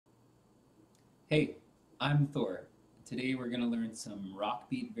Hey, I'm Thor. Today we're going to learn some rock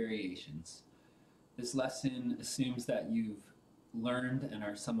beat variations. This lesson assumes that you've learned and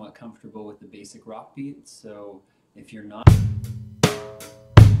are somewhat comfortable with the basic rock beat, so if you're not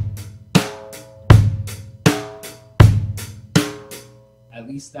at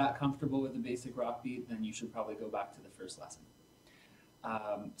least that comfortable with the basic rock beat, then you should probably go back to the first lesson.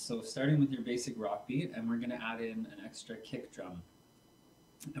 So starting with your basic rock beat, and we're going to add in an extra kick drum.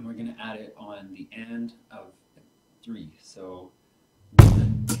 And we're going to add it on the and of 3. So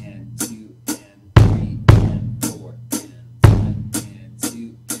 1 and 2 and 3 and 4 and 1 and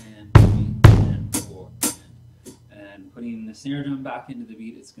 2 and 3 and 4 and putting the snare drum back into the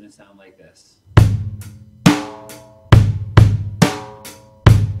beat, it's going to sound like this.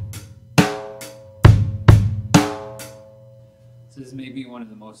 This is maybe one of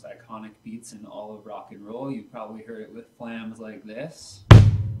the most iconic beats in all of rock and roll. You've probably heard it with flams like this.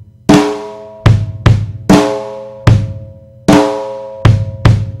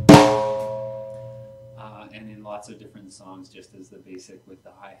 And in lots of different songs, just as the basic with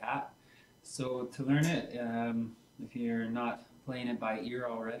the hi-hat. So to learn it, if you're not playing it by ear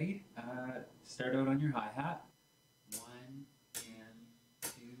already, start out on your hi-hat. 1 and 2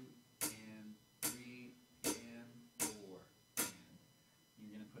 and 3 and 4 and.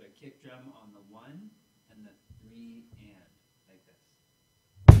 You're going to put a kick drum on the 1 and the 3 and, like this.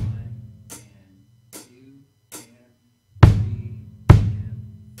 1 and 2 and 3 and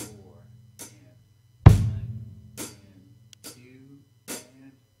 4 and 1 and 2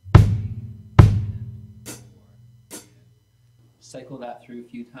 and 3 and 4 and. Cycle that through a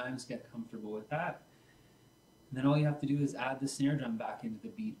few times, get comfortable with that. And then all you have to do is add the snare drum back into the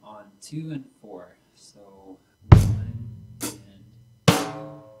beat on 2 and 4. So 1 and 2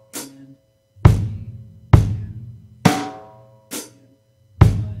 and 3 and 4 and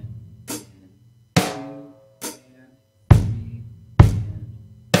 1 and 2 and 3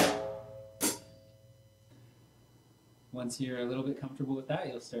 and 4. Once you're a little bit comfortable with that,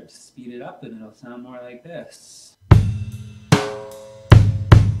 you'll start to speed it up and it'll sound more like this.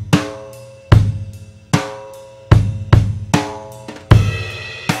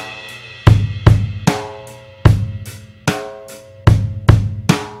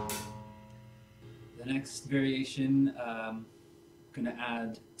 The next variation, I'm going to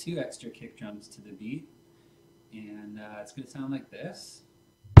add 2 extra kick drums to the beat, and it's going to sound like this.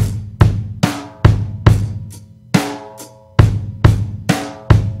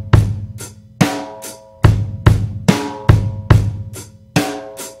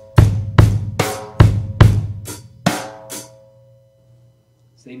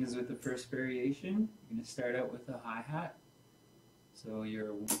 Same as with the first variation, you're going to start out with a hi-hat. So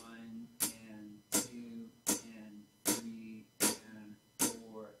you're 1 and 2 and 3 and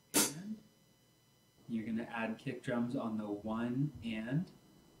 4 and. You're going to add kick drums on the 1 and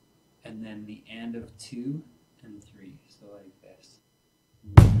then the and of 2 and 3. So like this.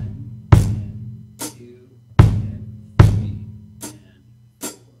 1 and 2 and 3 and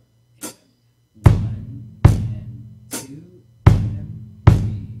 4 and 1 and 2 and 3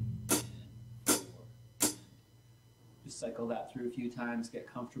 and 4 and. Just cycle that through a few times, get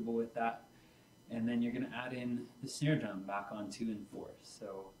comfortable with that. And then you're going to add in the snare drum back on 2 and 4.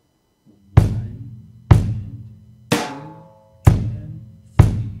 So 1 and 2 and 3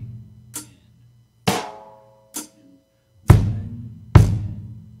 and 1 and 2 and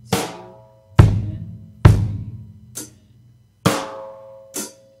 3 and.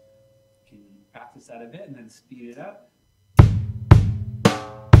 You can practice that a bit and then speed it up.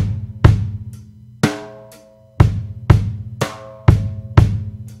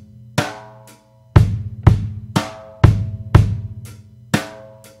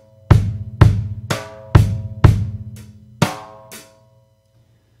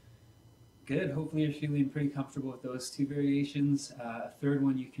 Good. Hopefully you're feeling pretty comfortable with those 2 variations. A third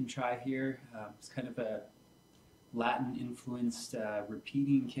one you can try here. It's kind of a Latin-influenced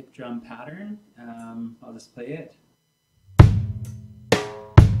repeating kick drum pattern. I'll just play it.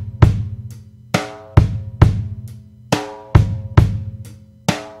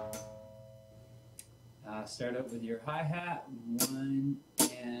 Start out with your hi-hat. 1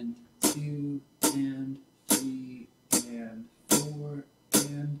 and 2 and 3 and 4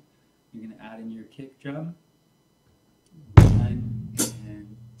 and. You're going to add in your kick drum. 1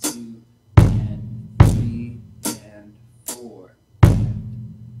 and 2 and 3 and 4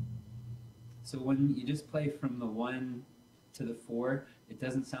 and. So when you just play from the 1 to the 4, it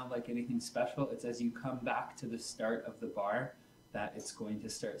doesn't sound like anything special. It's as you come back to the start of the bar that it's going to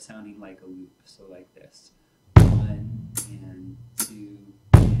start sounding like a loop. So like this. 1 and 2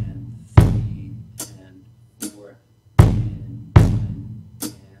 and 3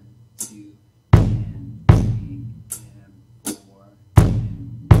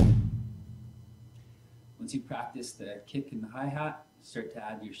 Once you practice the kick and the hi-hat, start to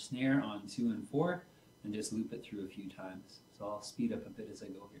add your snare on 2 and 4 and just loop it through a few times. So I'll speed up a bit as I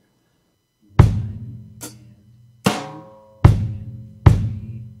go here. 1 and 2 and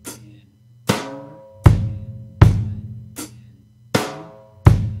 3 and 4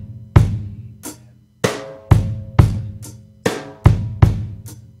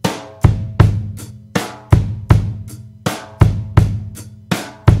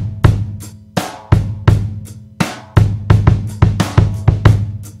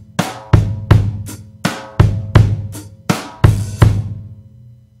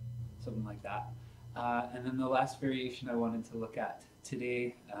 something like that. And then the last variation I wanted to look at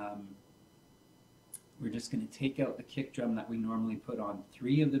today, we're just going to take out the kick drum that we normally put on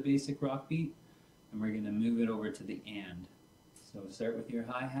 3 of the basic rock beat, and we're going to move it over to the and. So start with your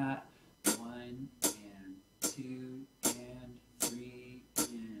hi-hat, 1 and 2 and 3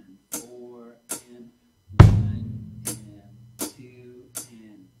 and 4 and 1 and 2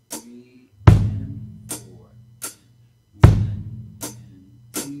 and 3 and 4 and 1 and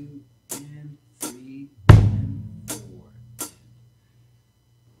 2 and 3 and 4.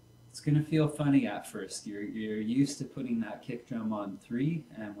 It's going to feel funny at first. You're used to putting that kick drum on 3,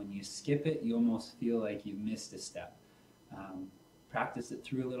 and when you skip it, you almost feel like you missed a step. Practice it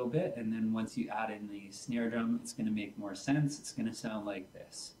through a little bit, and then once you add in the snare drum, it's going to make more sense. It's going to sound like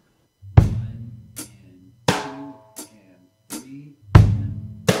this. 1 and 2 and 3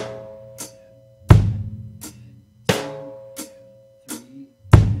 and 4 and 1 and 2 and 3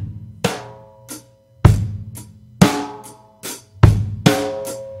 and 4.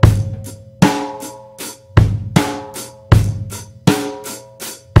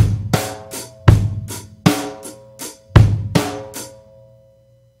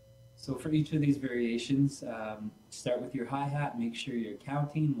 So for each of these variations, start with your hi-hat, make sure you're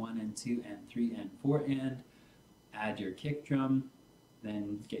counting 1 and 2 and 3 and 4 and, add your kick drum,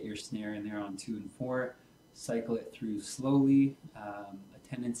 then get your snare in there on 2 and 4, cycle it through slowly. A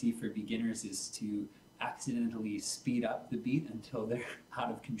tendency for beginners is to accidentally speed up the beat until they're out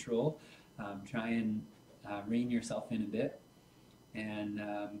of control. Try and rein yourself in a bit, and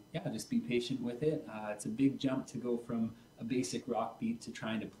yeah, just be patient with it. It's a big jump to go from a basic rock beat to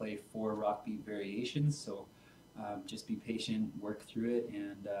trying to play 4 rock beat variations, so just be patient, work through it,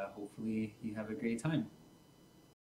 and hopefully you have a great time.